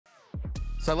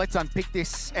So let's unpick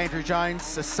this, Andrew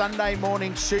Jones. A Sunday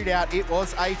morning shootout. It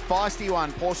was a feisty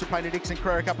one. Porsche Painted Dixon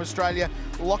Carrera Cup Australia,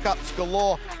 lockups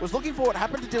galore. Was looking for what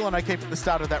happened to Dylan O'Keefe at the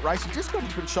start of that race. He just got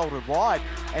hip and shouldered wide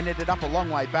and ended up a long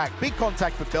way back. Big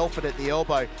contact for Belford at the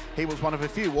elbow. He was one of a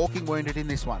few walking wounded in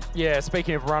this one. Yeah,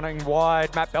 speaking of running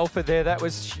wide, Matt Belford there, that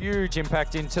was huge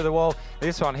impact into the wall.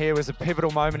 This one here was a pivotal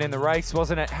moment in the race,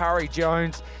 wasn't it? Harri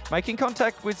Jones making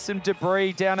contact with some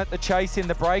debris down at the chase in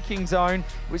the braking zone.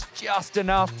 It was just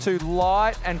enough to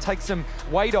light and take some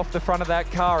weight off the front of that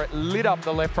car. It lit up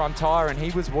the left front tyre and he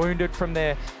was wounded from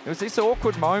there. There was this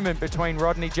awkward moment between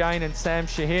Rodney Jane and Sam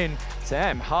Shahin.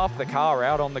 Sam, half the car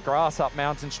out on the grass up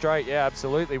Mountain Straight. Yeah,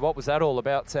 absolutely. What was that all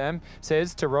about, Sam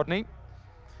says to Rodney.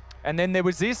 And then there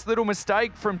was this little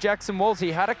mistake from Jackson Walls.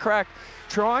 He had a crack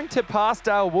trying to pass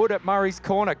Dale Wood at Murray's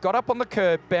Corner. Got up on the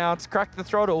curb, bounced, cracked the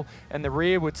throttle, and the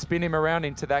rear would spin him around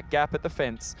into that gap at the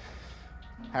fence.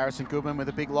 Harrison Goodman with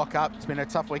a big lock-up. It's been a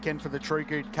tough weekend for the True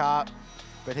Good car,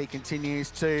 but he continues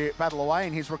to battle away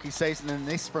in his rookie season. And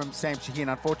this from Sam Shahin,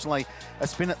 unfortunately, a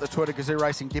spin at the Toyota Gazoo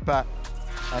Racing Dipper,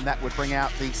 and that would bring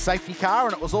out the safety car,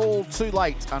 and it was all too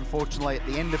late, unfortunately, at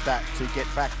the end of that to get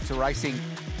back to racing.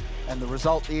 And the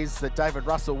result is that David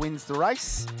Russell wins the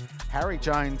race. Harri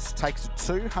Jones takes a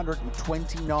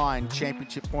 229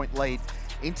 championship point lead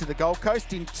into the Gold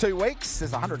Coast in 2 weeks.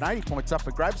 There's 180 points up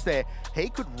for grabs there. He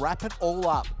could wrap it all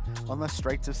up on the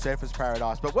streets of Surfers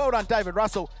Paradise. But well done, David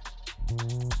Russell.